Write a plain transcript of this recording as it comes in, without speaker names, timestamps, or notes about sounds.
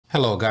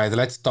Hello guys,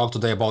 let's talk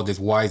today about this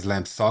Wyze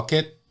lamp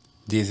socket.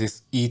 This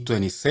is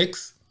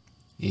E26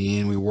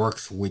 and we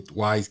works with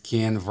Wyze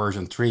Cam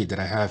version 3 that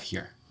I have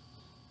here.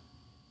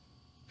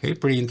 Okay,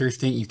 pretty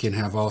interesting. You can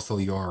have also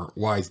your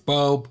Wyze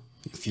bulb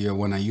if you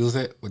want to use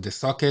it with the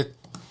socket.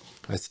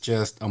 Let's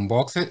just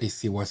unbox it and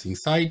see what's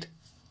inside.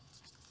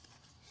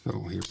 So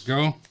here we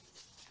go.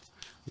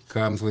 It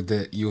comes with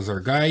the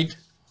user guide.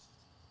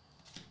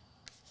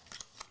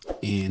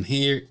 And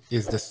here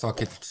is the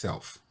socket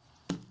itself.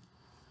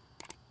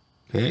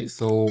 Okay,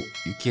 so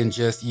you can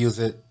just use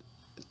it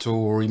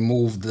to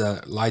remove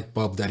the light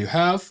bulb that you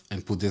have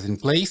and put this in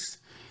place.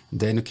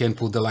 Then you can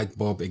put the light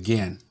bulb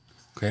again.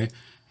 Okay,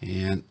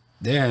 and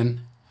then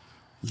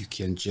you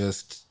can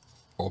just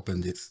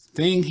open this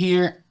thing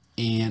here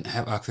and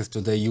have access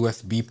to the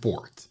USB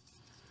port.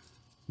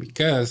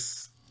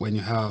 Because when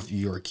you have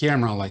your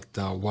camera like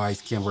the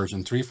Wyze Cam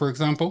version 3, for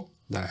example,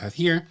 that I have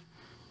here,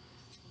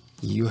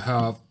 you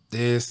have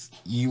this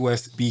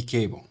USB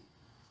cable.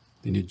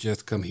 Then you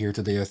just come here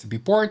to the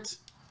USB port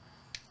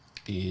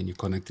and you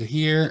connect it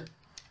here.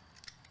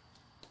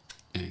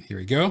 And here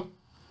we go.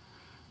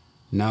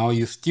 Now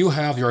you still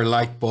have your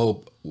light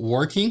bulb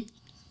working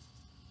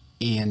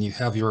and you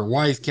have your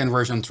Wyze Cam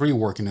version 3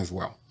 working as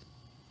well.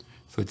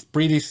 So it's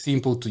pretty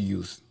simple to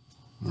use.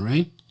 All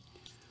right.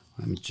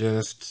 Let me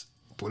just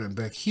put it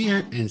back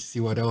here and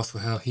see what else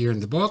we have here in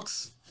the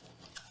box.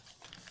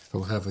 So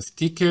we have a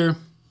sticker,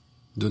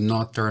 do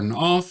not turn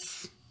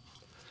off,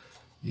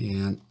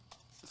 and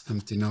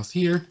something else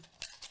here.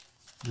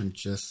 And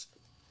just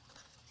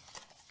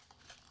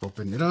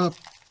open it up.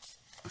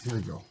 Here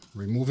we go.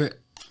 Remove it.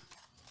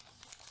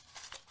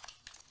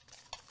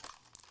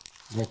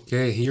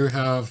 Okay, here you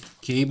have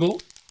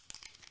cable.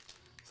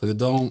 So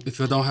if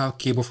you don't have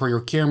cable for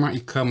your camera,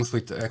 it comes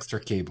with the extra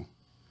cable,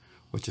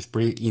 which is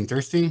pretty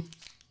interesting.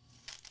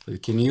 So you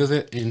can use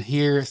it. And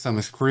here some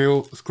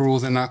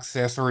screws and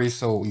accessories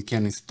so you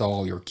can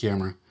install your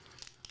camera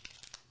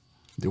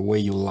the way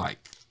you like.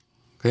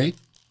 Okay.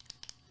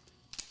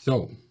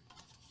 So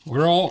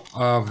overall,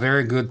 a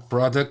very good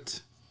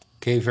product.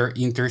 Okay, very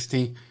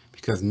interesting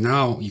because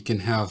now you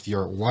can have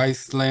your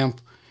Wyze lamp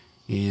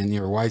and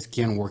your Wyze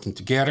Cam working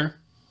together,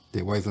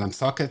 the Wyze lamp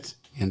socket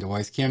and the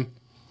Wyze Cam,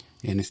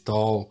 and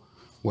install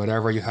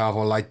whatever you have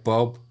a light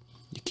bulb.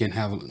 You can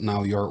have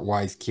now your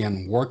Wyze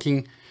Cam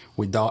working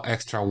without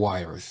extra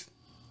wires.